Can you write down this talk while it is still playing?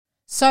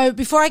So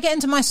before I get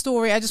into my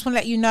story, I just want to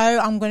let you know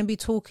I'm going to be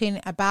talking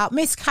about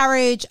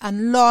miscarriage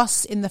and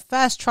loss in the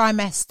first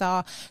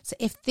trimester. So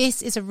if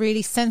this is a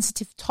really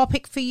sensitive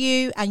topic for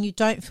you and you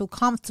don't feel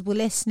comfortable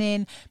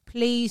listening,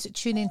 please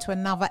tune into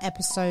another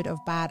episode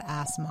of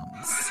Badass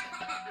Mums.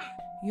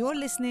 You're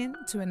listening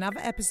to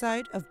another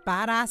episode of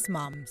Badass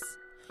Mums.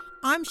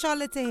 I'm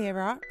Charlotte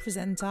Tahira,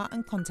 presenter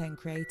and content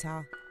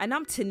creator. And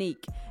I'm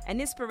Tanique, an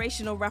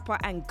inspirational rapper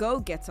and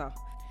go-getter.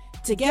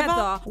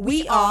 Together,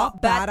 we are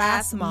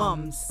Badass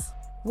Mums.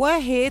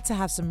 We're here to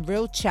have some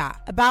real chat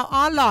about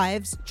our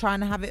lives, trying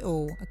to have it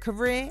all, a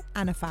career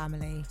and a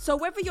family. So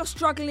whether you're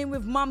struggling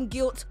with mum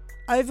guilt,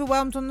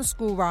 overwhelmed on the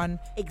school run,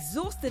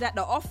 exhausted at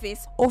the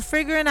office, or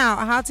figuring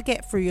out how to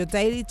get through your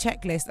daily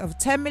checklist of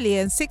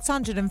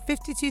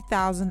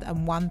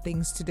 10,652,001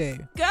 things to do.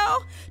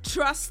 Girl,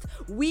 trust,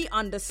 we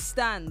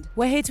understand.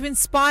 We're here to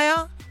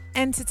inspire,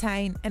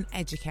 entertain and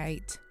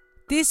educate.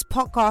 This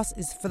podcast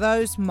is for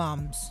those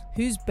mums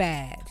who's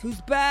bad. Who's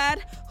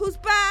bad? Who's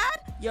bad?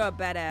 You're a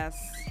badass.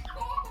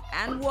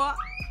 And what?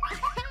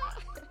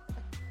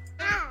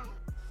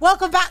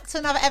 Welcome back to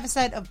another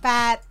episode of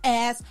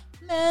Badass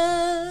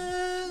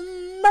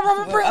Mums.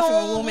 I feel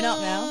we're warming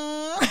up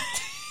now.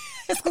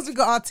 It's because we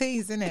got our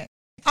teas, isn't it?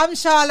 I'm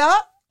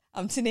Charlotte.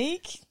 I'm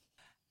Tanique.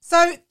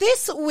 So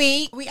this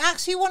week, we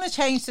actually want to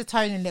change the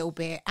tone a little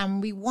bit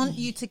and we want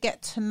you to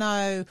get to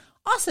know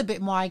us a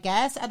bit more, I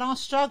guess, and our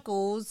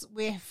struggles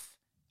with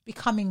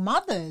becoming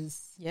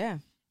mothers. Yeah.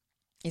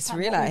 It's like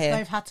real what out here.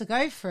 They've had to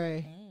go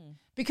through.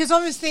 Because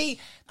obviously,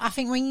 I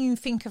think when you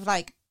think of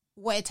like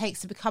what it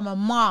takes to become a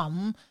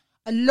mum,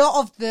 a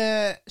lot of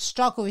the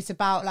struggle is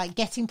about like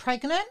getting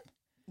pregnant.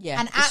 Yeah.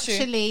 And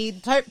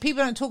actually,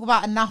 people don't talk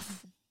about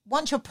enough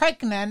once you're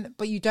pregnant,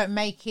 but you don't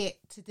make it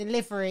to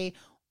delivery,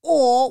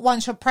 or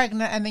once you're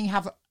pregnant and then you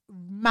have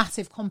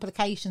massive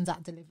complications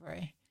at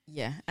delivery.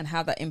 Yeah. And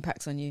how that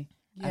impacts on you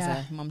as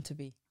a mum to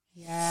be.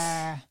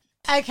 Yeah.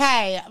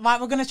 Okay, right,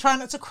 we're going to try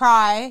not to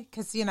cry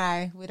because, you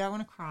know, we don't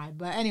want to cry.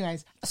 But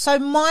anyways, so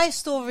my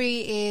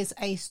story is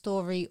a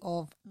story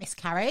of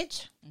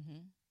miscarriage.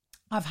 Mm-hmm.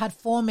 I've had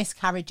 4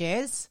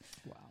 miscarriages.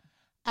 Wow.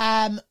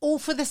 All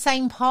for the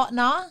same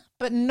partner,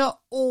 but not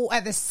all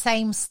at the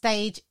same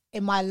stage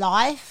in my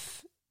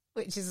life,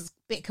 which is a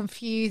bit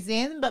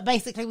confusing. But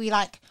basically we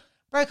like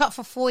broke up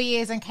for 4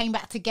 years and came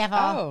back together.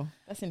 Oh,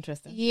 that's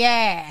interesting.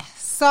 Yeah.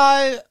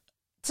 So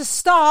to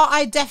start,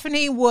 I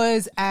definitely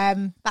was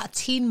that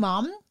teen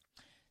mum.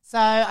 So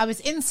I was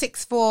in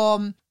sixth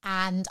form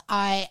and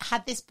I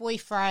had this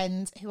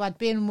boyfriend who I'd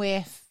been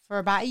with for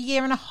about 1.5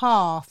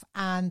 years,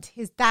 and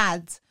his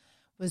dad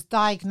was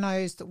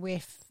diagnosed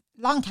with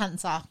lung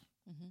cancer.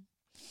 Mm-hmm.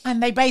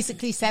 And they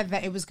basically said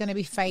that it was going to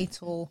be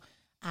fatal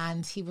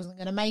and he wasn't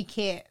going to make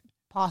it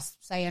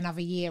past, say,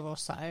 another year or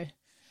so.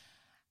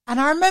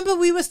 And I remember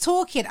we was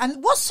talking,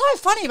 and what's so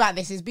funny about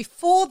this is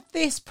before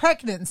this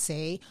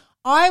pregnancy,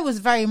 I was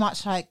very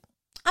much like,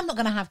 I'm not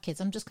going to have kids.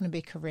 I'm just going to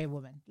be a career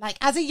woman. Like,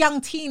 as a young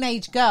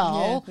teenage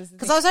girl,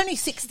 because I was only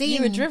 16.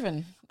 You were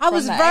driven. I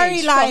was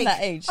very like, from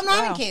that age. I'm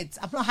not having kids.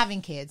 I'm not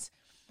having kids.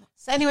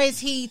 So anyways,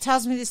 he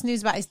tells me this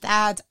news about his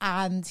dad,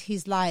 and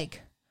he's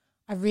like,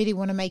 I really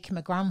want to make him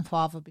a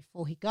grandfather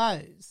before he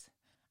goes.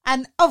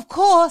 And of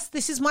course,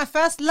 this is my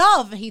first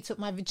love. He took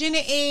my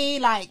virginity.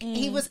 Like,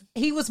 he was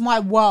my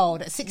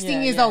world. At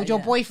 16 years old, your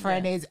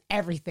boyfriend is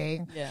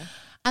everything. Yeah.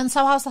 And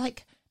so I was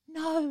like,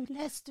 no,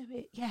 let's do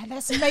it. Yeah,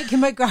 let's make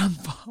him a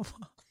grandfather.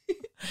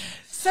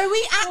 So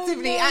we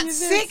actively, at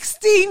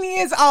 16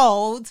 years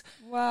old,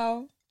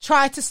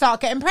 tried to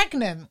start getting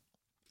pregnant.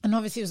 And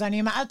obviously it was only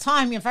a matter of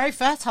time. You're very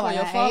fertile at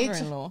that age.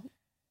 Father-in-law.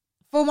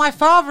 For my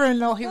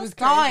father-in-law, who was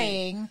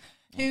dying,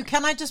 who,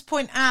 can I just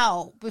point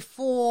out,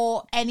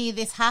 before any of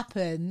this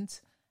happened,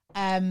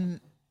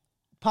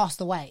 passed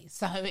away.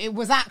 So it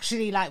was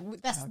actually like,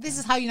 this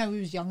is how you know he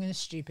was young and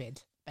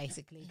stupid.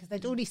 Basically, because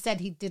they'd already said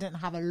he didn't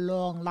have a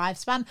long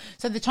lifespan.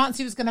 So the chance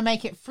he was going to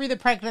make it through the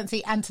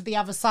pregnancy and to the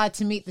other side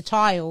to meet the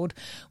child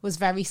was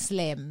very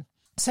slim.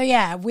 So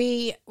yeah,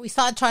 we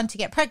started trying to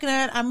get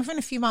pregnant, and within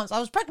a few months I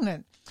was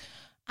pregnant.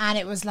 And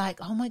it was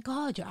like, oh my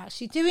God, you're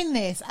actually doing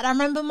this. And I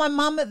remember my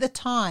mum at the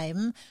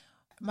time,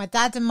 my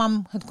dad and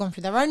mum had gone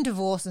through their own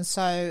divorce. And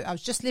so I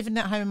was just living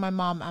at home with my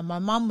mum, and my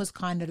mum was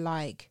kind of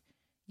like,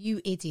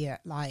 you idiot,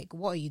 like,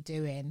 what are you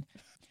doing?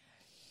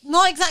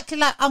 Not exactly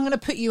like, I'm going to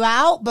put you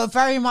out, but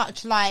very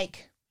much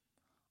like,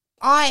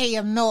 I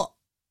am not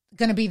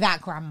going to be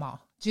that grandma.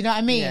 Do you know what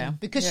I mean? Yeah.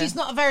 Because she's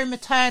not a very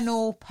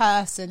maternal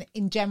person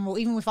in general,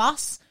 even with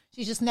us.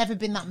 She's just never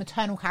been that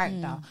maternal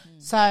character.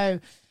 So,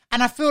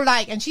 and I feel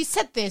like, and she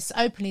said this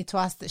openly to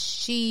us, that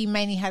she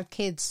mainly had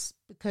kids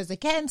because,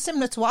 again,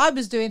 similar to what I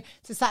was doing,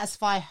 to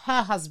satisfy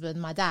her husband,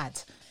 my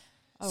dad.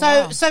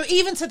 So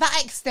even to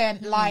that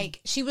extent, like,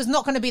 she was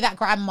not going to be that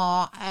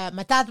grandma.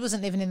 My dad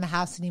wasn't living in the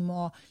house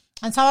anymore.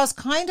 And so I was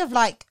kind of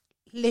like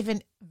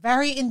living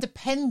very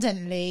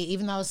independently,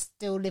 even though I was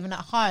still living at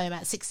home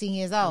at 16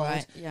 years old.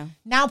 Right, yeah.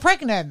 Now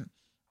pregnant.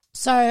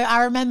 So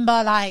I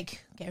remember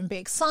like getting a bit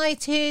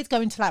excited,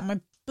 going to like my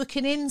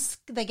booking in.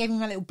 They gave me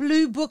my little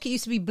blue book. It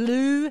used to be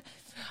blue.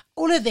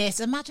 all of this.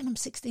 Imagine I'm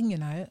 16, you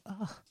know.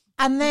 Ugh.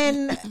 And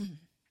then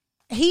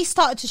he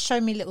started to show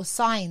me little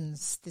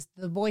signs,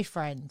 the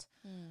boyfriend.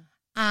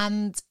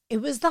 And it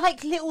was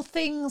like little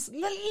things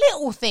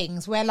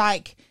where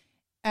like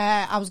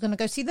I was going to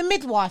go see the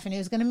midwife and he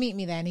was going to meet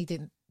me there and he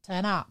didn't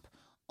turn up.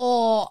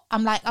 Or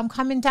I'm like, I'm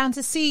coming down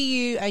to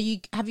see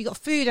you. Have you got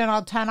food? And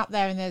I'll turn up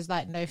there and there's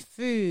like no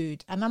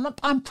food. And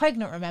I'm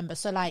pregnant, remember?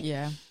 So like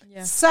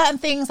certain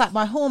things like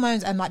my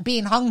hormones and like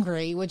being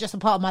hungry were just a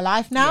part of my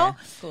life now. Yeah,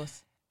 of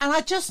course. And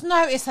I just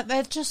noticed that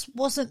there just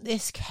wasn't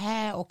this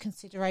care or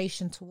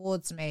consideration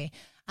towards me.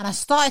 And I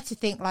started to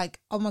think like,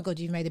 oh my God,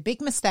 you've made a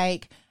big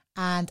mistake.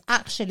 And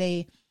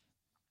actually,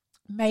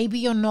 maybe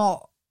you're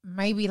not,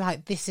 maybe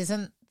like this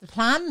isn't the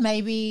plan,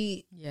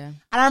 maybe. Yeah.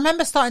 And I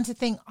remember starting to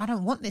think, I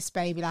don't want this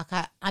baby.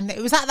 And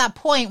it was at that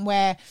point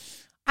where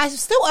I was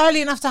still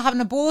early enough to have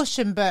an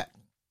abortion, but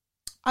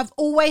I've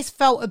always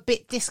felt a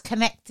bit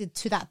disconnected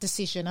to that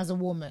decision as a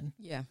woman.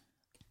 Yeah.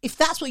 If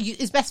that's what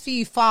is best for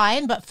you,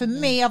 fine. But for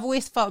me, I've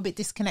always felt a bit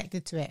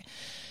disconnected to it.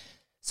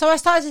 So I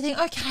started to think,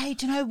 okay,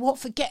 do you know what?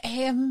 Forget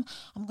him.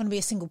 I'm going to be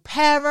a single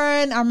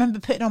parent. I remember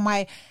putting on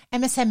my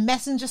MSN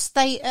Messenger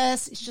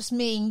status. It's just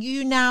me and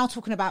you now,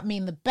 talking about me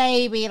and the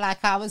baby.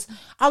 Like I was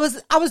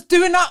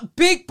doing up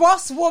big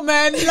boss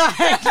woman.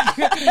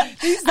 Like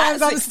these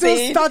days I'm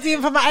still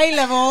studying for my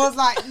A-levels,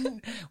 like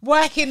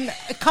working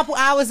a couple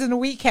hours in a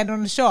weekend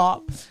on the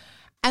shop.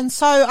 And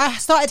so I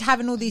started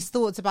having all these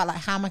thoughts about like,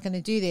 how am I going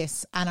to do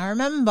this? And I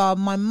remember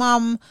my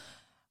mum,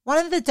 one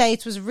of the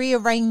days was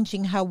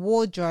rearranging her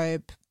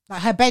wardrobe,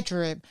 like her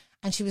bedroom,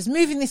 and she was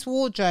moving this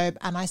wardrobe.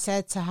 And I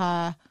said to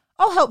her,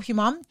 I'll help you,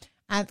 Mum.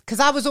 And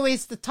because I was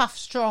always the tough,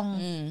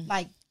 strong,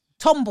 like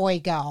tomboy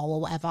girl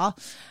or whatever.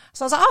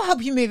 So I was like, I'll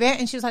help you move it.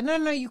 And she was like,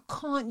 no, you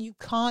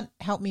can't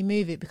help me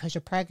move it because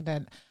you're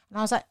pregnant. And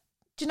I was like,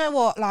 do you know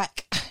what?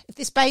 Like, if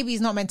this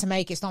baby's not meant to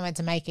make it, it's not meant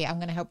to make it. I'm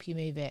going to help you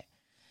move it.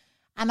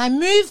 And I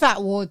moved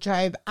that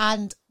wardrobe,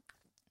 and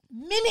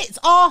minutes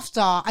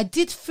after, I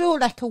did feel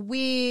like a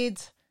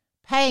weird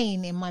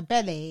pain in my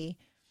belly.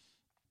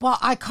 But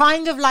I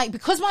kind of like,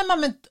 because my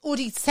mum had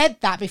already said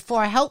that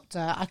before I helped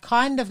her, I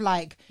kind of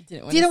like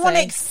didn't want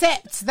to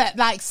accept that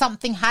like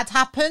something had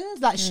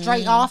happened like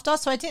straight after.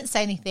 So I didn't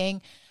say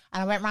anything.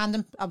 And I went round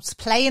and I was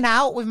playing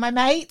out with my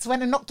mates,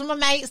 went and knocked on my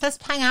mates, let's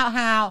hang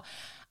out.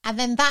 And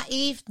then that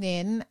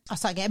evening, I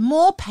started getting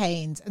more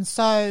pains. And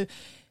so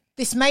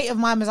this mate of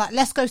mine was like,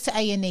 let's go to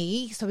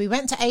A&E. So we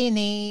went to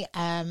A&E.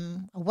 I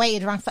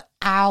waited around for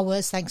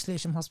hours, thanks to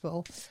Lewisham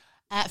Hospital.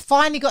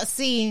 Finally got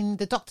seen.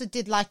 The doctor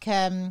did like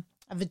a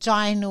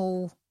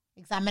vaginal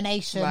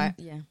examination. Right,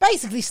 yeah.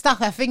 Basically stuck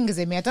her fingers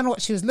in me. I don't know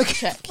what she was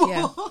looking for.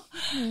 Yeah.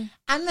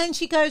 And then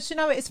she goes, you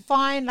know, it's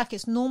fine. Like,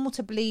 it's normal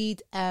to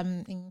bleed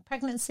in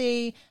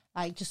pregnancy.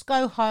 Like, just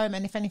go home.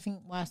 And if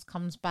anything worse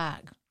comes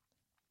back.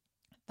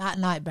 That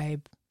night,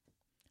 babe,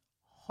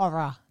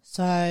 horror.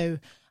 So,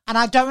 and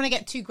I don't want to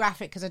get too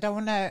graphic because I don't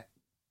want to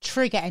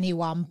trigger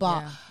anyone,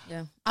 but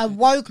I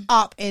woke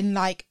up in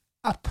like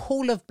a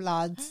pool of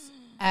blood,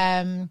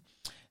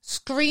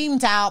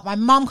 screamed out. My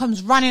mum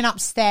comes running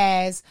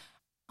upstairs.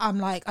 I'm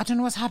like, I don't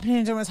know what's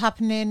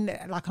happening.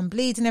 Like, I'm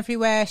bleeding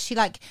everywhere. She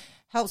like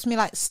helps me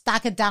like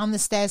stagger down the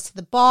stairs to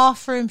the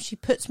bathroom. She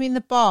puts me in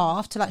the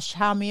bath to like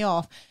shower me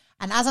off.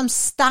 And as I'm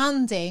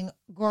standing,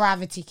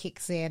 gravity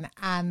kicks in,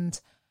 and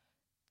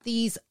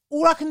these,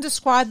 all I can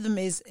describe them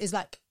is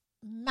like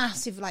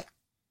massive like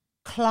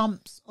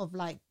clumps of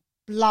like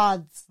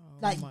blood,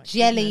 like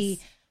jelly,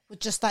 were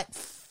just like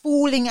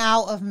falling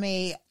out of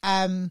me.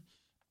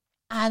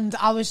 And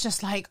I was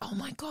just like, oh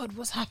my God,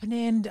 what's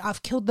happening?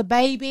 I've killed the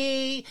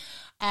baby.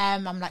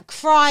 I'm like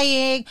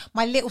crying.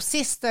 My little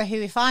sister, who,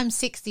 if I'm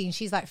 16,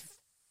 she's like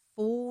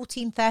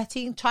 14,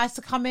 13, tries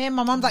to come in.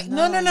 My mum's like,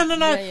 no.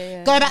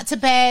 Go back to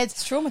bed.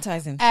 It's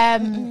traumatizing.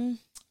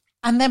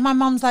 And then my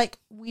mum's like,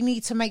 we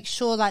need to make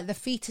sure like the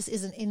fetus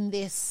isn't in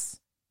this,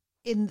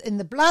 in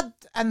the blood.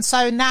 And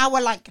so now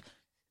we're like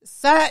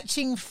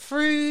searching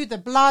through the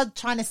blood,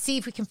 trying to see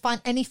if we can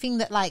find anything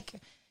that like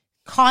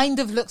kind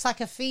of looks like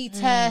a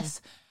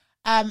fetus.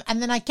 And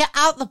then I get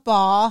out the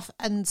bath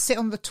and sit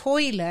on the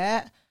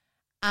toilet,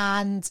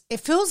 and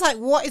it feels like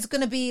what is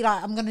going to be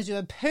like, I'm going to do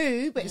a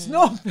poo, but it's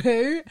not a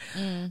poo.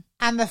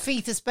 And the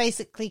fetus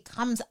basically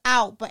comes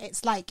out, but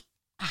it's like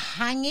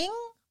hanging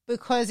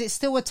because it's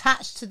still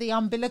attached to the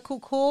umbilical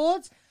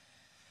cord.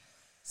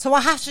 So I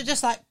have to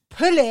just like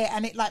pull it,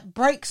 and it like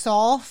breaks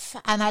off,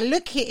 and I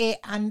look at it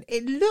and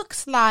it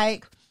looks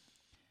like,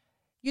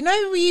 you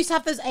know, we used to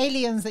have those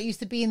aliens that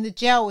used to be in the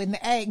gel in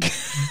the egg.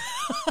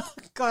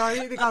 God, I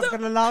really think I was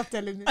going to laugh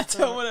telling this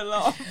story. I don't want to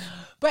laugh.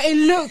 But it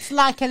looked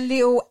like a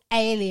little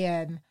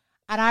alien.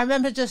 And I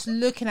remember just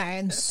looking at it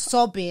and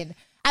sobbing.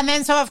 And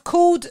then so I've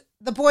called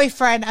the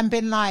boyfriend and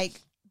been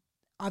like,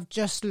 I've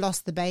just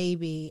lost the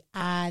baby.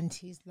 And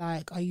he's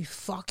like, are you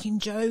fucking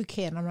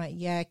joking? I'm like,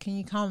 yeah, can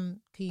you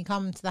come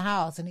to the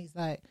house? And he's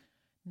like,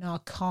 no, I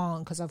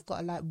can't, because I've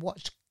got to like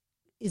watch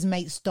his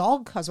mate's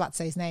dog. I was about to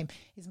say his name.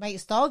 His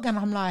mate's dog. And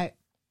I'm like,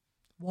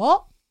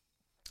 what?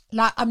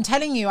 Like, I'm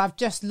telling you, I've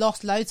just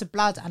lost loads of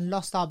blood and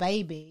lost our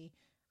baby.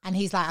 And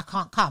he's like, I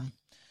can't come.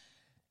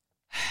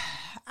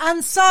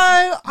 And so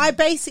I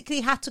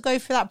basically had to go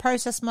through that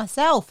process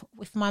myself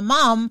with my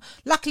mum.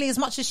 Luckily, as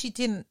much as she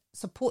didn't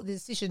support the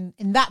decision,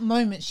 in that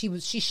moment,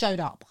 she showed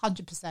up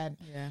 100%.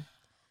 Yeah.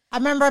 I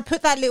remember I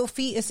put that little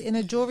fetus in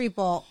a jewelry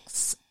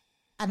box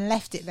and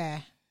left it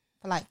there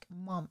for like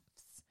months.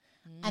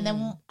 And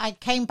then I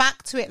came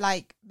back to it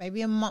like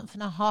maybe a month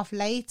and a half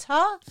later,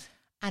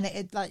 and it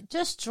had like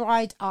just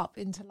dried up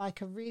into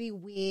like a really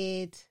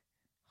weird,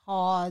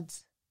 hard,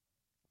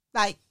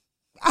 like,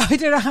 I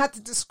don't know how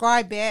to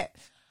describe it.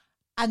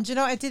 And do you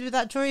know what I did with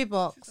that jewelry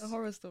box? It's a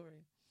horror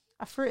story.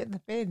 I threw it in the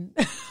bin.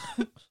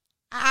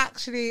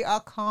 Actually, I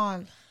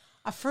can't.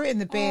 I threw it in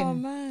the bin. Oh,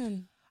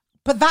 man.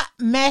 But that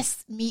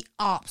messed me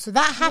up. So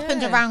that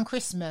happened around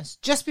Christmas,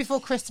 just before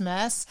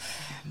Christmas.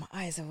 My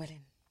eyes are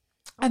welling.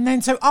 And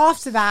then so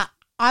after that,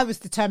 I was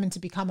determined to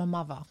become a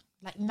mother.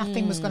 Like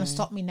nothing was going to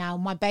stop me now.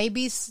 My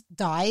babies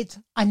died.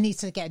 I need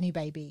to get a new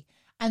baby.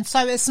 And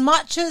so as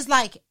much as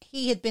like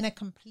he had been a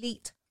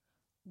complete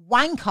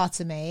wanker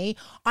to me,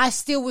 I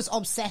still was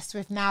obsessed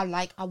with now,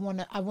 like, I want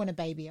a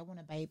baby.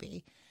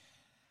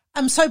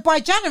 So by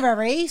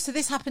January, so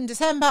this happened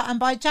December, and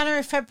by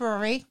January,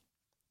 February,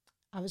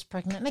 I was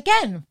pregnant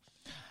again.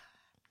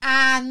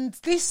 And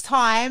this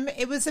time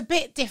it was a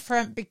bit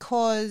different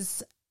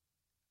because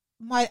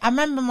I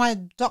remember my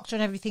doctor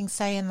and everything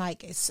saying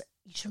like, you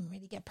shouldn't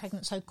really get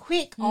pregnant so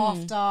quick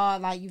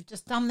after, like, you've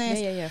just done this.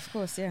 Yeah, of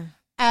course, yeah.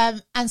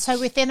 And so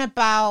within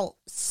about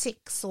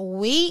 6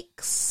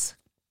 weeks,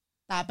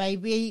 that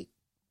baby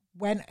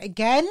went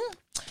again.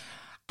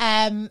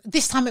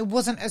 This time it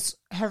wasn't as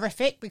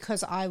horrific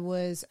because I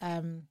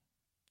wasn't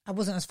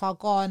as far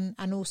gone,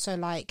 and also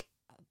like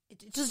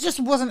it just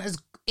wasn't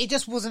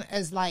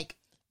as like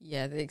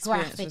the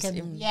experience graphic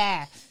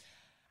was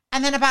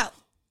And then about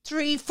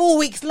 3-4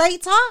 weeks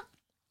later,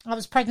 I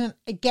was pregnant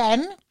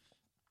again.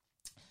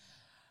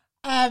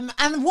 And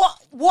how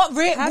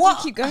do you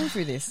keep going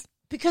through this?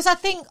 Because I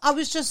think I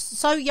was just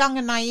so young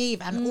and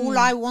naive, and all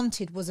I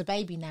wanted was a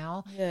baby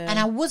now. Yeah. And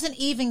I wasn't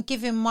even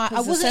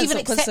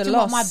accepting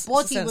what my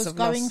body was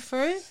going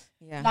through.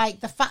 Yeah.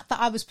 Like the fact that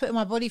I was putting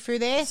my body through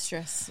this.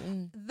 Stress.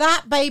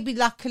 That baby,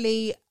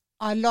 luckily,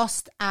 I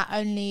lost at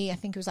only, I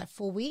think it was like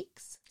 4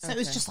 weeks. So it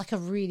was just like a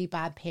really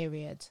bad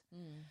period.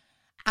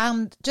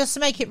 And just to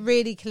make it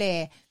really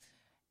clear,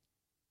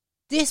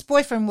 this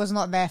boyfriend was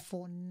not there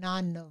for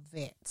none of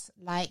it.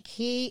 Like,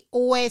 he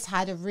always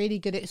had a really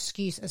good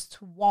excuse as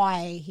to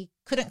why he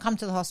couldn't come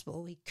to the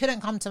hospital. He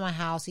couldn't come to my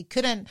house. He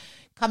couldn't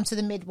come to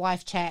the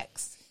midwife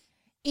checks.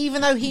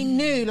 Even though he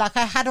knew, like,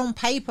 I had on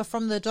paper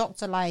from the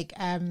doctor, like,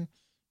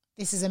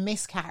 this is a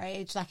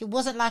miscarriage. Like, it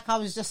wasn't like I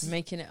was just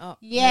making it up.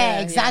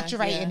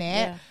 Exaggerating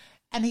it. Yeah.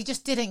 And he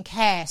just didn't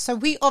care. So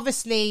we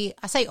obviously,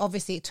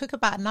 it took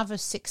about another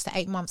 6 to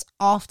 8 months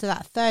after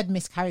that third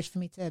miscarriage for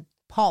me to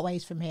part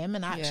ways from him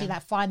and actually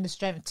like find the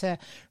strength to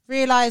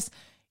realize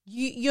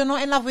you're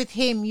not in love with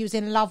him. You was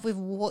in love with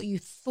what you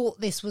thought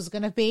this was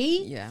going to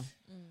be. Yeah.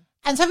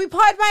 And so we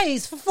parted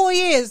ways for 4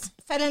 years,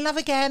 fell in love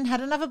again,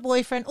 had another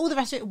boyfriend, all the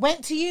rest of it,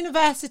 went to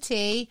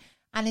university.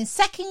 And in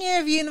second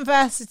year of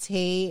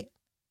university,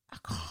 I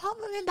can't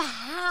remember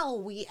how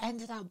we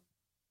ended up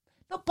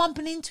not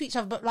bumping into each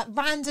other, but like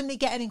randomly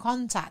getting in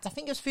contact. I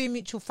think it was through a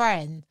mutual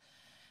friend.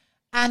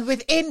 And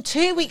within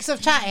 2 weeks of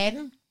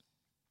chatting,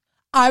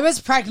 I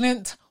was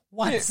pregnant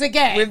once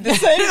again. With the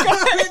same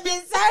guy. With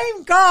the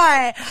same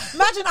guy.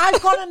 Imagine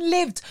I've gone and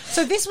lived.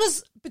 So this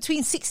was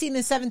between 16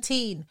 and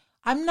 17.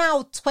 I'm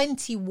now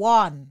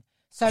 21.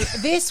 So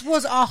this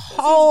was a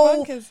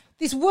whole...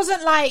 This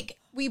wasn't like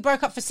we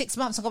broke up for 6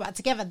 months and got back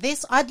together.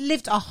 I'd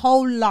lived a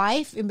whole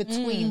life in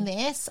between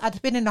this. I'd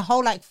been in a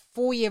whole like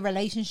 4-year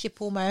relationship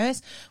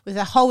almost with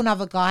a whole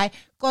nother guy,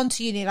 gone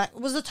to uni, like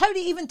was a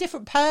totally even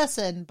different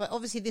person. But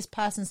obviously this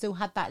person still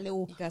had that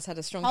little... You guys had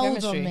a strong hold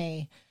chemistry. On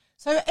me.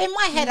 So in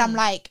my head, I'm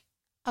like,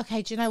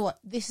 okay, do you know what?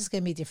 This is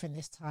going to be different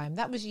this time.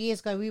 That was years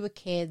ago. We were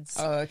kids.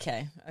 Oh,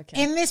 okay.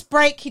 In this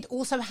break, he'd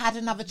also had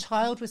another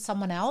child with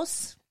someone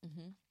else.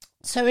 Mm-hmm.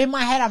 So in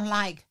my head, I'm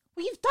like,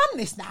 well, you've done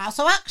this now.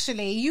 So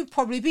actually, you'd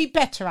probably be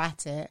better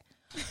at it.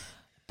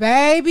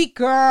 Baby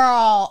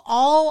girl.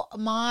 Oh,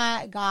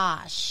 my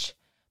gosh.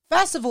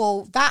 First of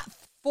all, that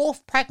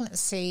fourth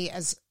pregnancy,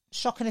 as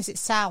shocking as it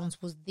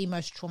sounds, was the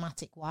most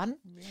traumatic one.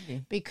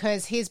 Really?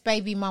 Because his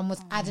baby mum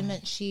was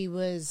adamant she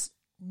was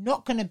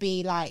not going to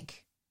be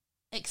like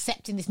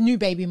accepting this new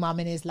baby mum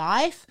in his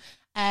life.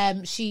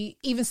 She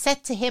even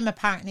said to him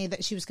apparently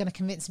that she was going to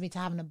convince me to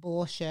have an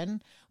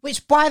abortion,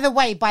 which, by the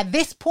way, by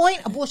this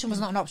point, abortion was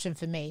not an option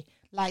for me.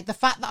 Like the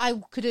fact that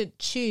I couldn't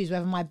choose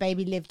whether my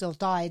baby lived or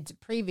died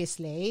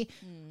previously,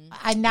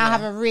 I now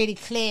have a really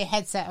clear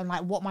headset on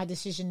like what my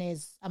decision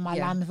is and my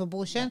line of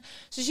abortion.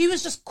 So she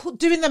was just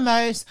doing the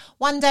most.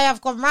 One day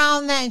I've gone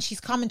round there and she's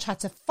come and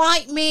tried to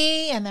fight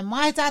me, and then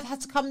my dad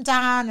had to come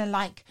down and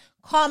like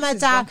calm her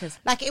down.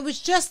 Like it was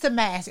just a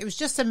mess. It was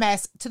just a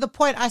mess to the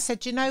point I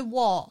said, you know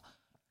what?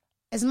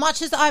 As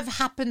much as I've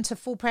happened to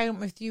fall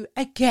pregnant with you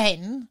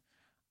again,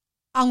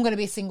 I'm going to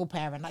be a single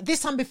parent. Like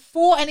this time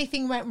before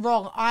anything went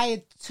wrong,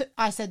 I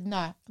said, no,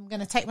 I'm going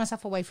to take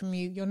myself away from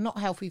you. You're not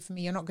healthy for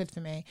me. You're not good for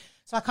me.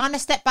 So I kind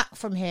of stepped back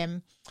from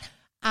him,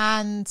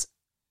 and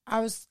I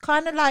was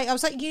kind of like, I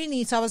was at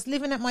uni. So I was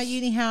living at my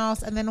uni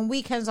house. And then on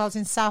weekends I was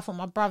in South with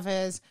my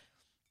brothers.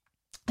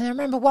 And I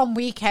remember one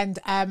weekend,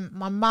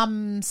 my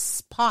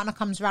mum's partner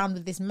comes around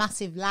with this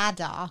massive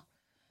ladder,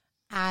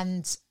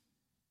 and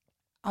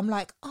I'm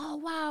like, oh,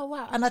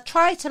 wow. And I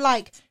tried to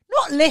like,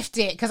 not lift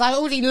it because I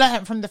already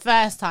learnt from the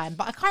first time,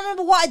 but I can't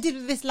remember what I did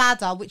with this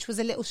ladder, which was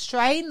a little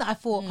strain that I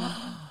thought,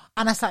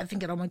 and I started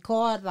thinking, oh my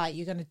God, like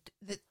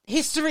the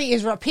history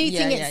is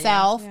repeating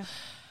itself. Yeah.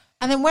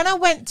 And then when I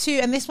went to,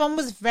 and this one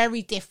was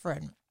very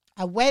different,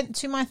 I went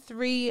to my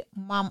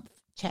 3-month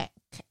check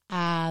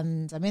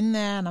and I'm in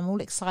there and I'm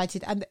all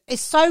excited. And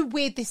it's so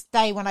weird this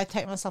day when I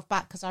take myself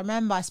back, because I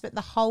remember I spent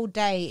the whole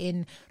day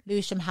in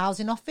Lewisham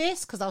Housing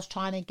Office because I was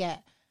trying to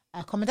get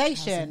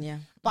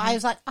accommodation. But I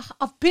was like,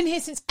 I've been here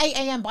since 8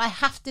 a.m, but I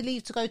have to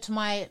leave to go to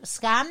my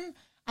scan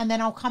and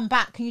then I'll come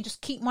back. Can you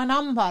just keep my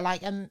number?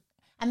 Like, and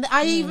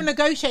I even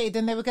negotiated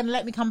and they were going to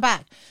let me come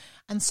back.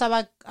 And so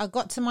I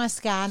got to my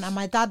scan and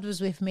my dad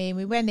was with me and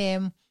we went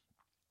in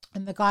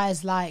and the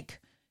guy's like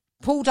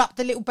pulled up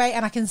the little baby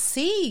and I can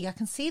see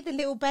the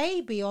little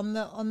baby on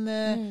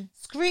the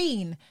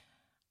screen.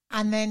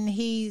 And then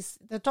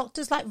the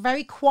doctor's like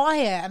very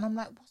quiet and I'm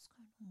like,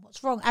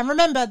 what's wrong? And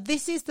remember,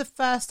 this is the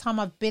first time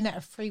I've been at a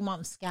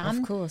 3-month scan.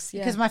 Of course,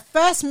 yeah. Because my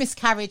first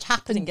miscarriage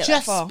happened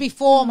just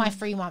before my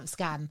 3-month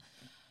scan.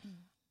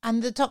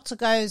 And the doctor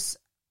goes,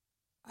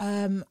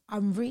 I'm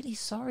really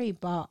sorry,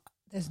 but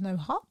there's no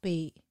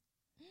heartbeat.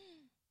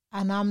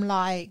 And I'm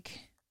like,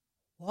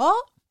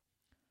 what?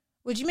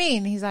 What do you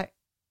mean? He's like,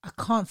 I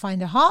can't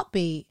find a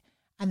heartbeat.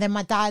 And then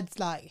my dad's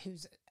like,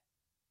 who's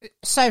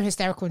so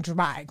hysterical and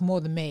dramatic,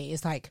 more than me,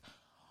 is like,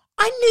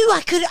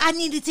 I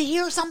needed to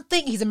hear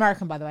something. He's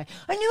American, by the way.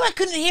 I knew I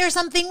couldn't hear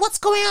something. What's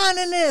going on?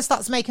 And it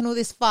starts making all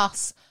this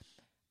fuss.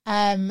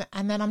 And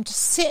then I'm just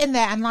sitting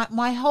there and like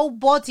my whole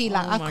body,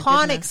 like I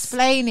can't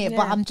explain it,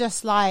 but I'm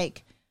just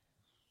like,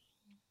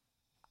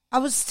 I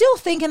was still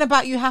thinking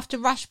about you have to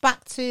rush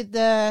back to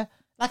the,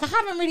 like I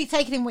haven't really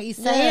taken in what he's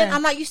saying. Yeah.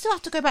 I'm like, you still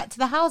have to go back to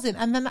the housing.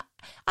 And then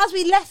as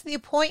we left the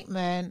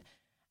appointment,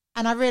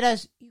 and I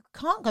realised you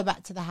can't go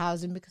back to the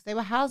housing because they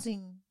were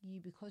housing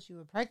you because you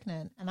were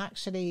pregnant. And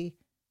actually,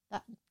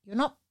 that you're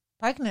not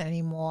pregnant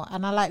anymore.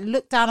 And I like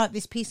looked down at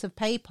this piece of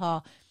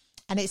paper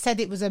and it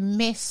said it was a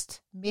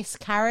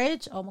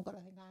miscarriage. Oh my God,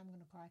 I think I am going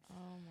to cry.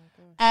 Oh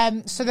my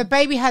God. So the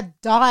baby had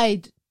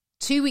died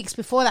 2 weeks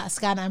before that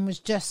scan and was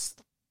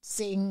just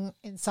sitting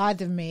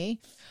inside of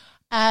me.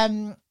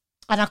 And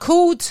I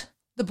called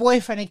the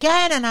boyfriend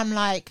again and I'm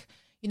like,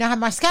 you know, I had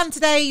my scan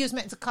today. You was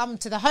meant to come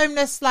to the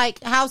homeless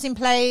like housing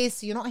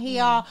place. You're not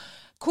here.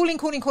 Calling.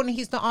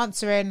 He's not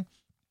answering.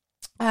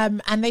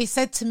 And they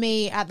said to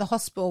me at the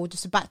hospital,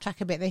 just to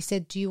backtrack a bit, they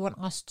said, do you want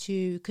us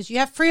to, because you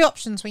have 3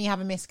 options when you have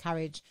a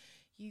miscarriage.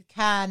 You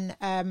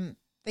can,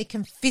 they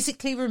can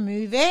physically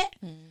remove it.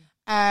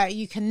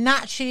 You can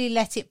naturally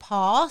let it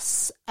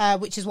pass,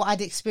 which is what I'd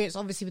experienced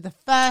obviously with the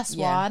first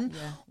one.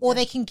 Or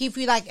they can give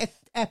you like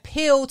a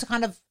pill to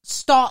kind of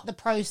start the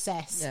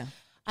process. Yeah.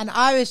 And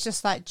I was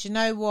just like, do you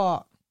know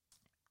what?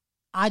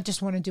 I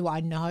just want to do what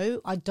I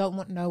know. I don't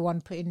want no one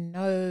putting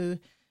no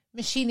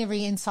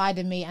machinery inside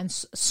of me and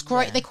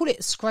scrape. They call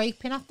it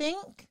scraping, I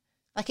think.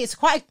 Like it's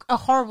quite a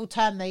horrible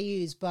term they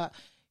use, but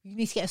you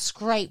need to get a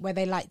scrape where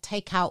they like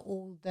take out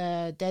all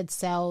the dead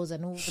cells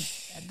and all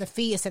the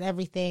fetus and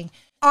everything.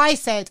 I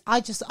said,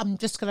 I'm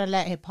just going to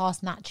let it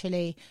pass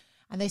naturally.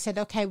 And they said,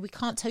 okay, we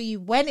can't tell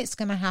you when it's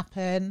going to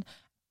happen,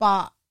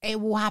 but it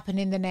will happen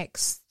in the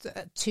next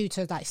 2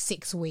 to like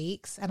 6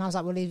 weeks. And I was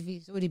like, well, if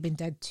he's already been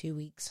dead 2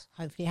 weeks,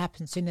 hopefully it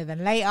happens sooner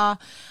than later.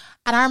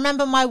 And I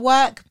remember my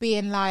work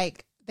being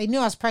like, they knew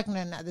I was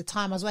pregnant at the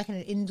time. I was working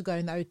at Indigo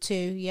in the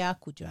O2. Yeah, I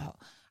called you out.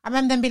 I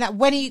remember them being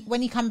like,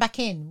 when you come back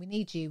in, we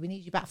need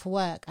you back for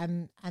work.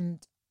 And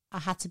I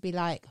had to be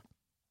like,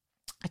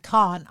 I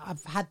can't.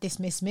 I've had this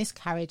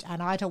miscarriage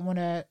and I don't want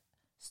to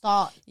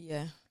start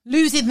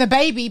losing the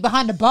baby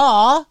behind a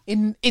bar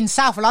in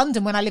South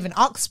London when I live in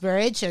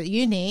Uxbridge at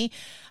uni.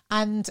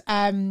 And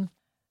I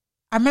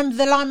remember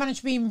the line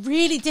manager being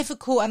really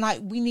difficult and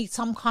like, we need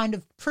some kind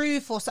of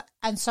proof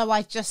and so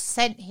I just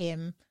sent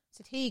him,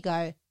 said, here you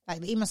go. Like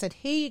the email said,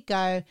 here you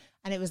go.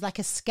 And it was like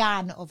a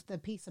scan of the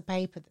piece of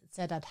paper that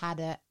said I'd had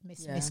a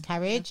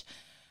miscarriage.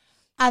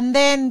 And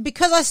then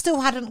because I still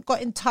hadn't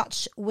got in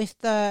touch with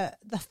the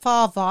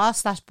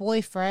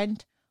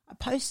father/boyfriend, I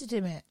posted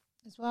him it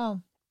as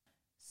well.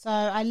 So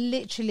I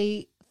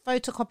literally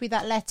photocopied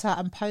that letter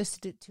and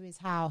posted it to his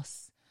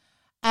house.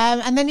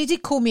 And then he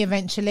did call me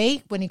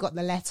eventually when he got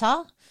the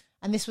letter.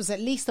 And this was at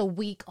least a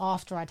week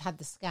after I'd had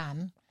the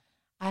scan.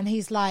 And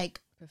he's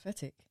like,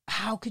 pathetic.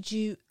 How could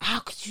you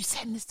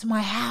send this to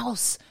my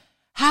house?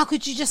 How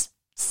could you just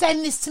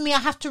send this to me? I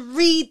have to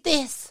read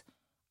this.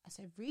 I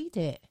said, read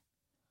it.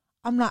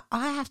 I'm like,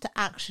 I have to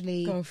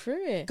actually go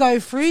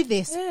through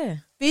this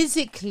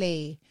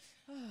physically.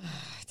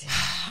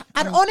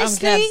 And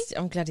honestly,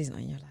 I'm glad he's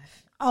not in your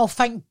life. Oh,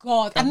 thank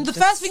God. And the just-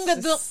 first thing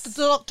that the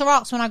doctor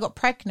asked when I got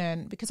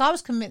pregnant, because I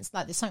was convinced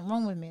like there's something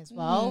wrong with me as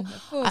well.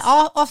 of course.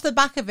 Off the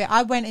back of it,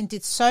 I went and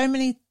did so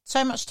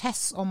much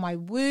tests on my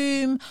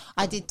womb.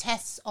 I did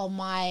tests on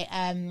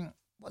my,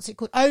 what's it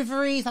called?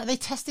 Ovaries. Like they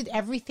tested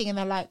everything and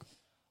they're like,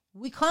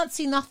 we can't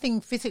see nothing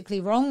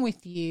physically wrong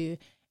with you.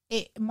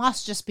 It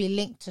must just be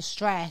linked to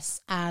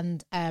stress.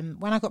 And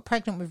when I got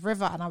pregnant with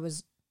River and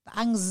the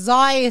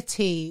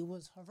anxiety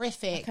was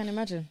horrific. I can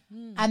imagine.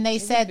 And they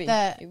said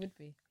that, It would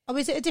be. oh,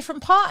 is it a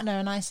different partner?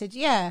 And I said,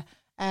 yeah.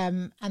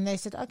 And they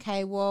said,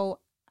 okay, well,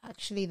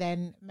 actually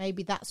then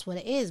maybe that's what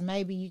it is.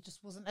 Maybe you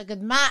just wasn't a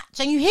good match.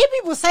 And you hear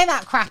people say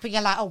that crap and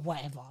you're like, oh,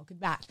 whatever,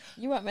 good match.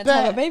 You weren't meant to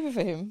have a baby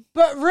for him.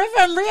 But River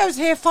and Rio's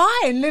here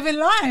fine, living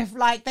life.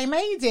 Like they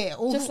made it.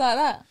 Just like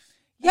that.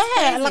 Yeah,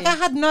 crazy. like I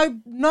had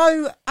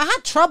I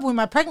had trouble in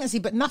my pregnancy,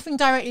 but nothing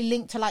directly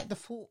linked to like the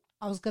thought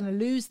I was going to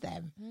lose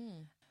them.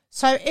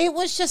 So it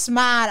was just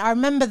mad. I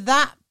remember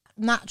that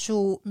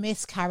natural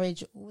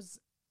miscarriage was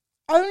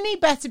only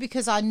better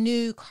because I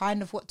knew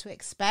kind of what to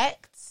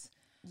expect.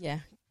 Yeah.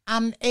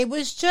 And it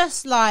was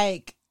just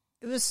like,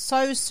 it was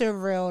so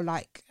surreal.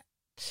 Like,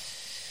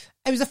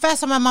 it was the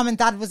first time my mum and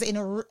dad was in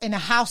a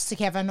house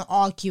together and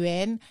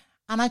arguing.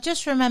 And I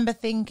just remember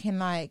thinking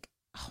like,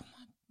 oh,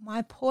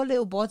 my poor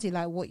little body,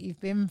 like what you've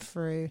been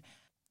through.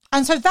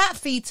 And so that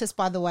fetus,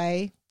 by the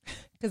way,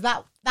 because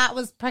that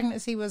was,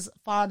 pregnancy was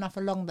far enough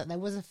along that there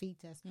was a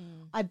fetus,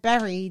 I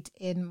buried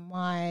in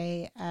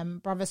my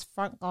brother's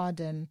front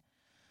garden,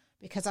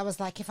 because I was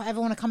like, if I ever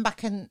want to come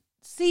back and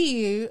see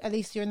you, at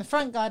least you're in the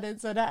front garden,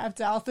 so I don't have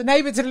to ask the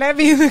neighbour to let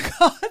me in the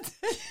garden.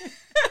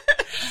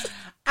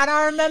 And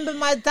I remember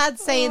my dad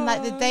saying,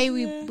 like, the day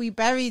we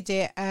buried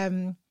it,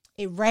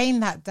 it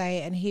rained that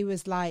day, and he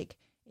was like,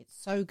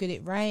 it's so good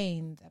it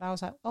rained. And I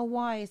was like, oh,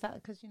 why? Is that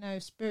because,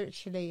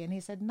 spiritually? And he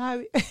said,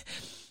 no,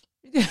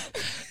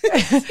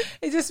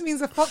 it just means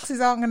the foxes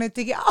aren't going to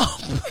dig it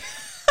up.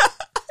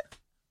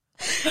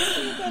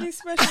 Very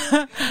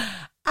special.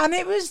 And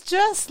it was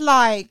just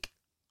like,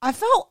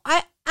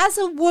 as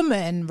a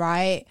woman,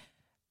 right,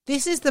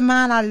 this is the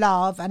man I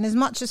love. And as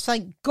much as,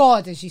 thank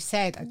God, as you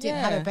said, I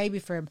didn't have a baby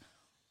for him.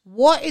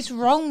 What is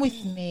wrong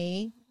with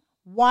me?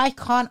 Why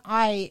can't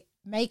I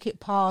make it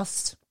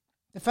past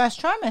the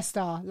first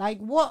trimester? Like,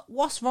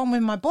 what's wrong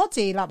with my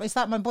body? Like, it's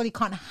like my body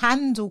can't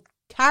handle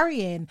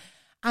carrying.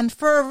 And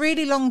for a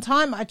really long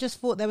time, I just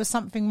thought there was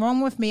something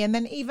wrong with me. And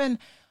then even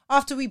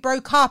after we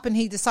broke up and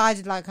he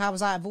decided like I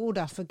was out of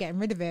order for getting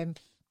rid of him,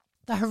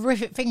 the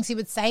horrific things he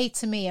would say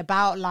to me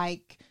about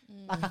like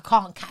I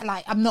can't,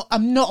 I'm not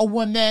a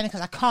woman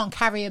because I can't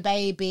carry a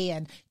baby,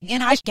 and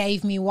I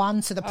gave me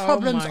one, so the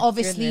problem's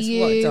obviously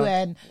you.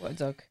 And what a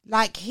dog.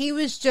 Like, he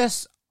was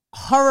just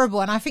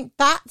horrible. And I think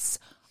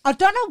I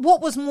don't know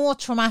what was more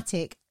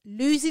traumatic,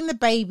 losing the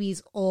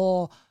babies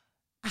or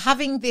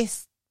having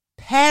this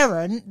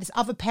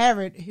other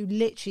parent who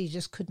literally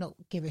just could not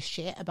give a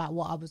shit about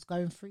what I was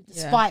going through,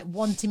 despite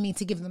wanting me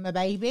to give them a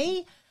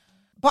baby.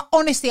 But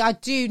honestly, I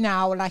do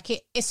now, like,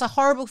 it's a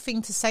horrible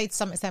thing to say to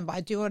some extent, but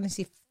I do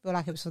honestly feel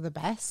like it was for the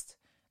best.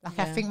 Like,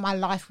 I think my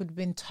life would have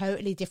been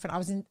totally different. I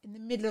was in the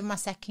middle of my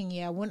second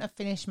year. I wouldn't have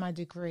finished my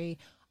degree.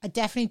 I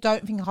definitely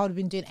don't think I would have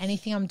been doing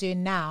anything I'm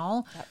doing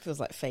now. That feels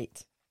like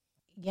fate.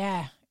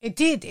 Yeah, it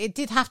did. It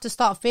did have to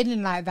start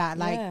feeling like that.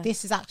 Like,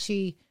 this is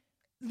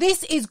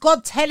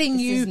God telling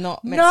you, this is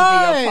not meant to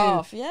be your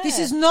path. Yeah. This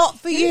is not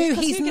for you.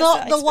 He's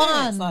not the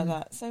one. Like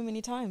that so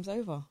many times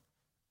over.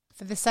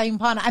 For the same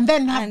partner. And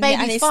then have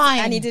babies fine.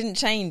 And he didn't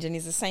change, and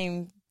he's the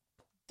same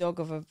dog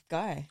of a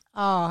guy.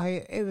 Oh,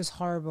 it was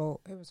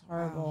horrible. It was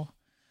horrible. Wow.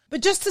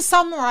 But just to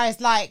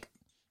summarize, like,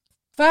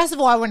 first of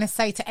all, I want to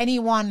say to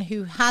anyone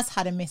who has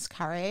had a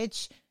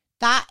miscarriage,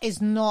 that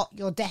is not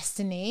your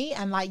destiny,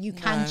 and like, you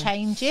can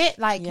change it.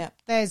 Like,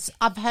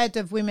 I've heard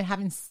of women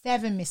having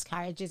 7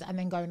 miscarriages and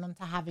then going on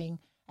to having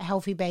a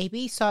healthy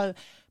baby. So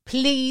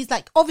please,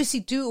 like, obviously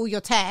do all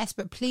your tests,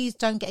 but please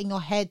don't get in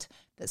your head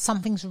that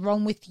something's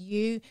wrong with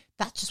you.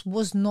 That just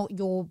was not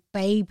your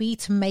baby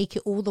to make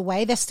it all the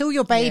way. They're still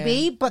your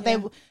baby, but they.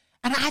 And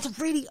I had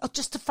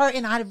just to throw it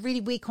in, I had a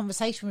really weird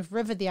conversation with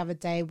River the other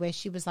day where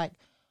she was like,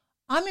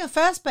 "I'm your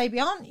first baby,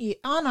 aren't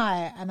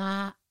I?" And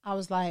I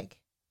was like,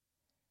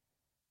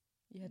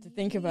 you had to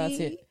think about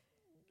it.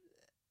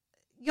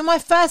 You're my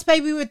first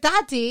baby with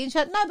daddy. And she's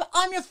like, no, but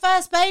I'm your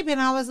first baby.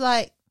 And I was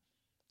like,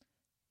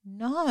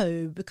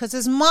 no, because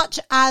as much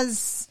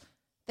as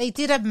they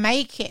didn't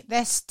make it,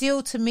 they're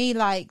still, to me,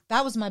 like,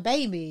 that was my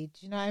baby.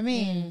 Do you know what I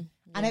mean?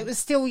 And it was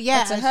still,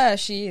 But to her,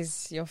 she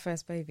is your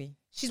first baby.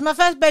 She's my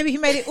first baby who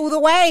made it all the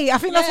way. I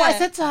think that's what I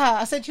said to her.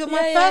 I said, you're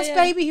my first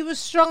baby who was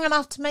strong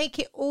enough to make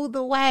it all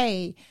the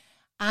way.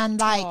 And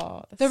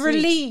like, the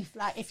relief,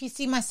 like, if you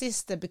see my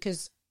sister,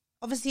 because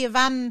obviously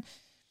Ivan,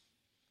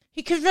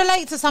 he could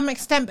relate to some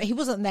extent, but he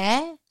wasn't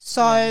there.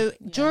 So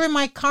during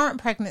my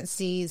current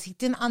pregnancies, he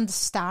didn't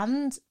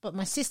understand, but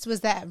my sister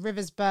was there at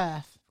River's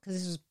birth, because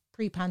this was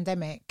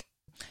pre-pandemic.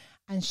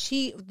 And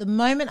the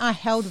moment I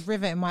held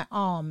River in my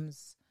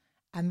arms,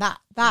 and that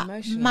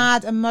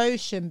mad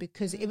emotion,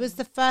 because it was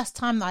the first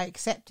time that I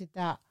accepted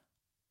that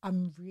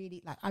I'm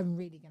really gonna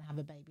have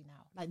a baby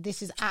now. Like,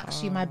 this is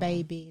actually my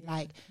baby.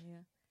 Like,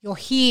 you're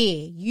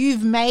here.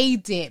 You've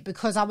made it.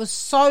 Because I was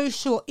so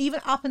sure, even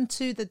up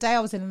until the day I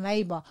was in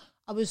labor,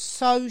 I was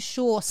so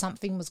sure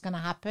something was going to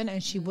happen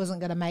and she wasn't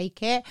going to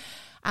make it.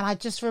 And I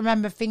just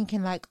remember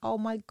thinking like, oh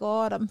my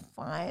God, I'm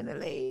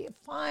finally.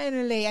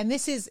 And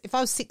this is, if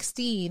I was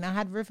 16, I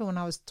had River when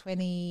I was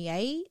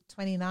 28,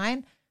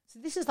 29. So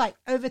this is like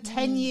over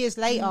 10 years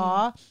later,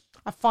 I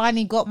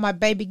finally got my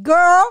baby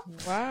girl.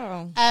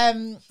 Wow.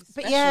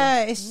 But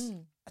yeah, it's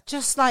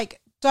just like,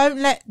 don't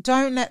let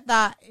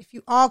that, if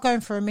you are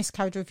going for a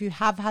miscarriage, or if you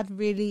have had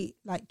really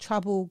like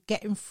trouble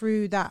getting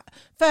through that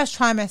first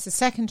trimester,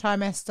 second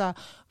trimester,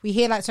 we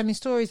hear like so many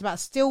stories about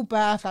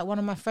stillbirth. Like, one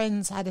of my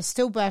friends had a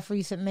stillbirth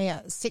recently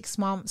at 6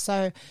 months.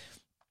 So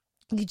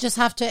you just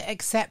have to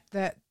accept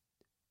that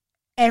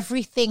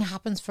everything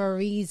happens for a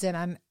reason.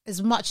 And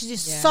as much as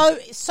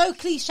it's so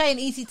cliche and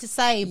easy to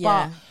say,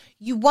 but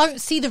you won't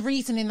see the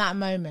reason in that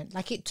moment.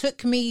 Like, it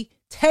took me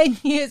 10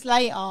 years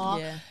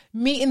later,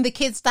 meeting the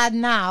kid's dad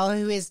now,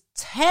 who is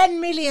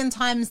 10 million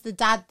times the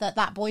dad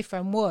that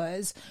boyfriend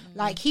was.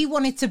 Like, he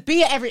wanted to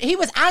be at he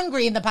was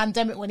angry in the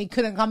pandemic when he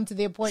couldn't come to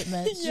the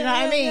appointments. You know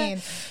what I mean?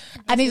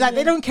 Yeah. And he's like,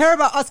 they don't care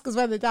about us because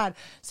we're the dad.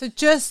 So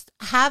just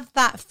have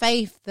that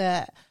faith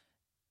that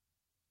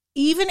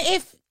even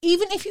if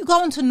you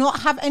go on to not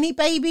have any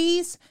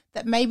babies,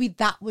 that maybe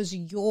that was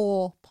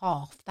your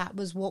path. That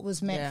was what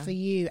was meant for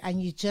you.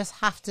 And you just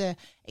have to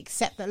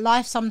accept that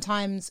life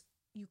sometimes,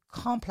 you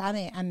can't plan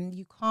it, and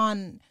you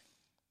can't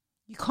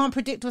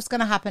predict what's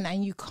going to happen,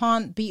 and you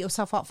can't beat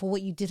yourself up for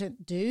what you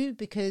didn't do,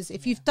 because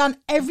if you've done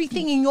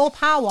everything in your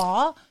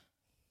power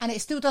and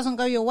it still doesn't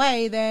go your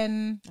way,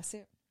 then that's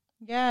it.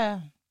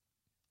 Yeah.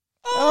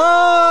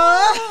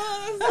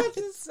 Oh, such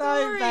a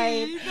story,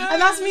 babe. No,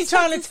 and that's me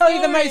trying to tell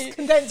you the most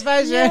condensed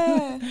version.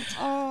 Yeah.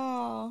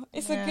 Oh,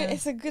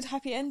 it's a good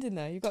happy ending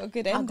though. You got a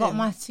good ending. I've got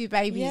my 2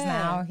 babies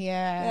now.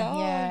 Yeah.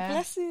 Oh,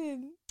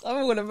 blessing. I'm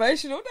all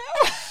emotional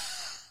now.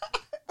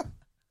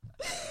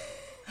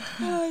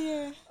 Oh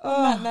yeah.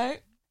 On that note.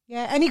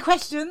 Yeah. Any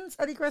questions?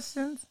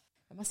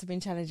 It must have been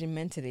challenging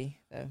mentally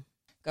though,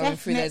 going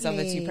through those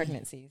other 2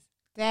 pregnancies.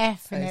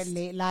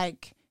 Definitely.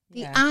 Like,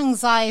 the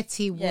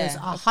anxiety was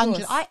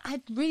 100. I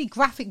had really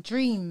graphic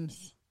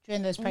dreams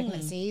during those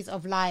pregnancies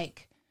of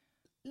like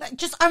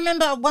just, I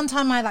remember one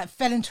time I like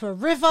fell into a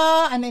river,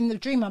 and in the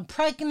dream I'm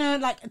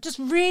pregnant, like just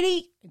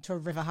really into a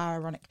river. How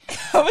ironic.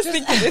 I was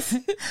thinking this.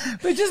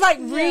 But just like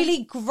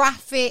really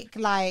graphic,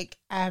 like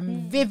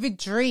vivid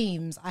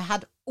dreams I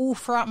had all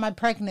throughout my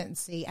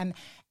pregnancy, and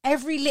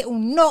every little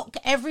knock,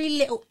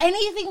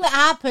 anything that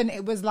happened,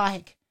 it was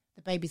like,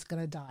 the baby's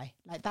gonna die.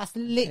 Like, that's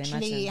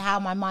literally how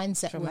my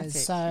mindset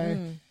was. So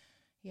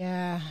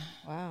yeah.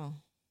 Wow.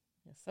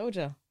 You're a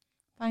soldier.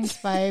 Thanks,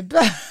 babe.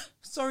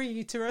 Sorry,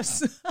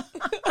 uterus. I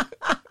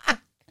was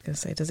gonna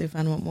say, does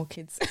Ivan want more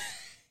kids?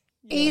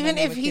 Even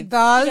if he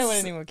does, you don't want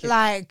any more kids.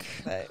 Like,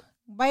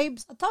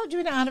 babes, I told you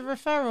we didn't have a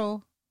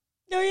referral.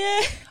 Oh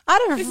yeah, I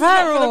had a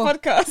referral. For the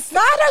podcast. No,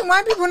 I don't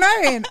mind people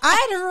knowing.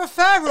 I had a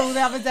referral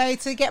the other day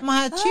to get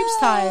my tubes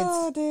tied.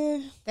 Oh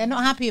dear. They're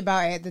not happy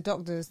about it. The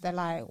doctors, they're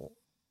like,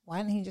 why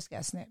didn't he just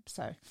get a snip?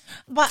 So,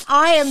 but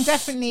I am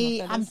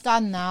definitely, I'm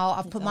done now.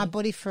 I've put my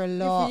body through a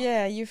lot.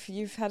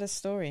 You've had a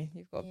story.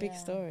 You've got a big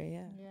story.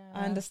 Yeah.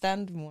 I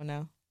understand more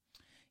now.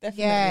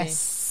 Definitely.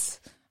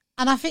 Yes.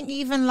 And I think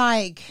even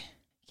like,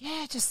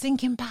 just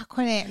thinking back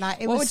on it,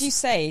 like, what would you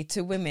say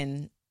to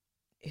women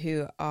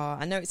who are,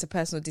 I know it's a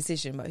personal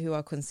decision, but who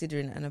are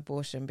considering an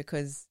abortion?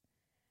 Because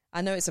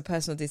I know it's a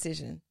personal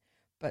decision,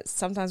 but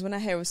sometimes when I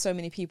hear of so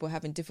many people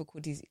having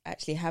difficulties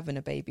actually having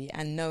a baby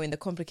and knowing the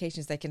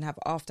complications they can have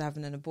after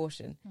having an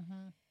abortion,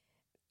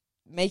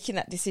 making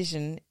that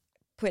decision,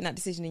 putting that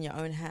decision in your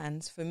own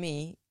hands, for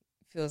me,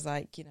 feels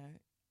like,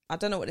 I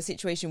don't know what the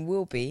situation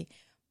will be,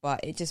 but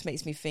it just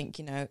makes me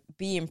think,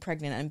 being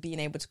pregnant and being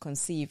able to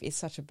conceive is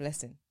such a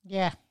blessing.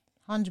 Yeah,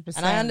 100%.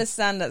 And I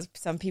understand that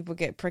some people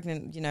get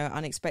pregnant,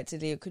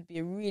 unexpectedly. It could be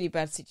a really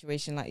bad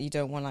situation, like you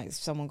don't want, like if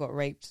someone got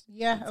raped.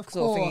 Yeah, of sort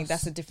course. Of thing.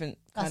 That's a different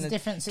kind of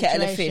situation.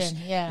 kettle of fish.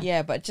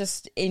 Yeah, but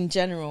just in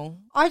general,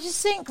 I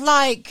just think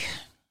like,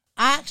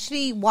 I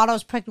actually, while I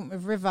was pregnant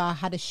with River, I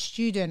had a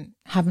student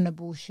have an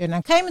abortion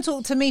and came and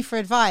talked to me for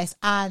advice,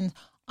 and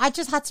I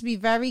just had to be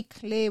very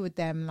clear with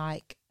them,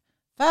 like,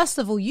 first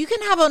of all, you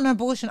can have an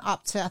abortion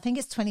up to, I think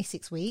it's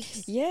 26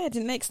 weeks. Yeah,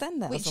 didn't they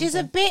extend that? Which is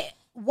a bit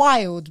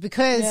wild,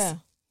 because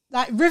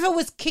like River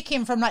was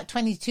kicking from like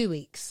 22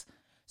 weeks.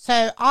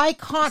 So I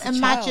can't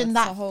imagine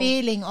that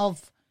feeling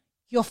of,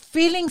 you're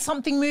feeling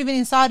something moving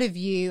inside of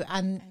you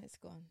and it's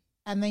gone.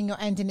 And then you're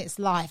ending its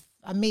life.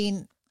 I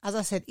mean, as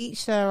I said,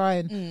 each their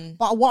own.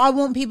 But what I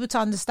want people to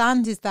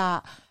understand is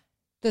that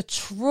the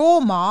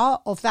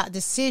trauma of that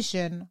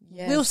decision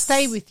will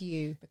stay with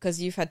you. Because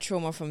you've had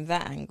trauma from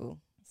that angle.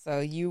 So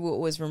you will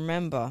always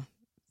remember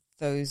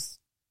those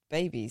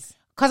babies.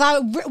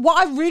 Because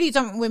what I really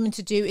don't want women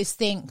to do is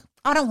think,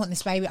 I don't want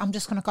this baby, I'm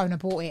just going to go and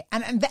abort it.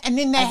 And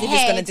in their head,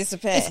 it's going to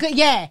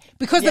disappear.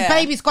 Because the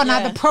baby's gone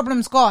now, the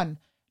problem's gone.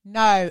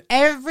 No,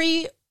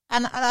 every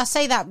and I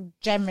say that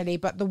generally,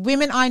 but the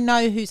women I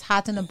know who's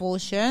had an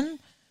abortion,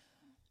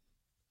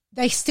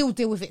 they still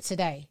deal with it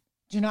today.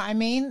 Do you know what I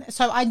mean?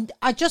 So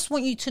I just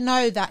want you to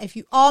know that if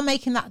you are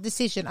making that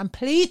decision, and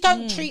please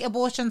don't treat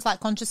abortions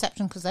like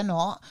contraception, because they're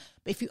not,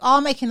 but if you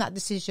are making that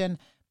decision,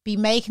 be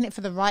making it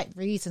for the right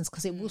reasons,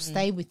 because it will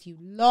stay with you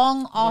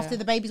long after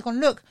the baby's gone.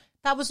 Look,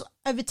 that was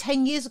over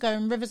 10 years ago,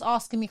 and River's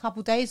asking me a couple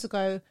of days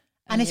ago,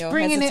 and it's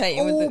bringing it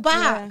all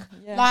back.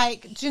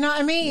 Like, do you know what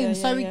I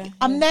mean?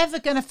 I'm never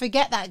going to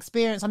forget that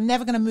experience. I'm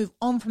never going to move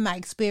on from that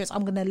experience.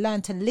 I'm going to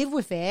learn to live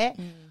with it.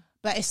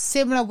 But it's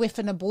similar with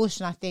an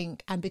abortion, I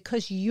think. And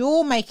because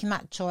you're making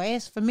that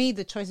choice, for me,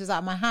 the choice is out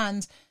of my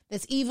hands.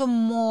 There's even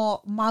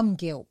more mum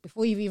guilt.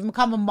 Before you even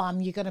become a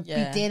mum, you're going to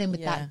be dealing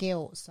with that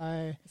guilt. So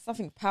there's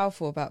something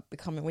powerful about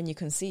becoming, when you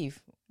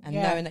conceive and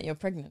knowing that you're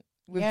pregnant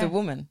with the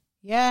woman.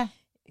 Yeah.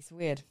 It's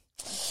weird.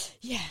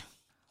 Yeah.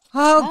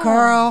 Oh,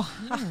 girl.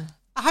 Yeah.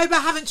 I hope I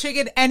haven't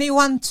triggered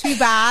anyone too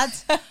bad.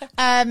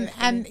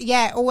 And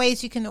yeah,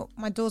 always,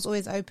 my door's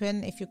always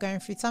open. If you're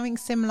going through something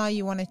similar,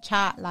 you want to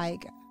chat,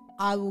 like,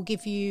 I will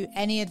give you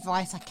any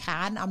advice I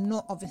can. I'm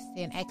not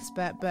obviously an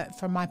expert, but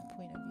from my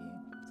point of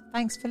view.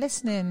 Thanks for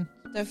listening.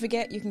 Don't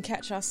forget, you can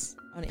catch us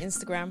on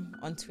Instagram,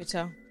 on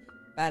Twitter,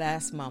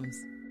 Badass Mums.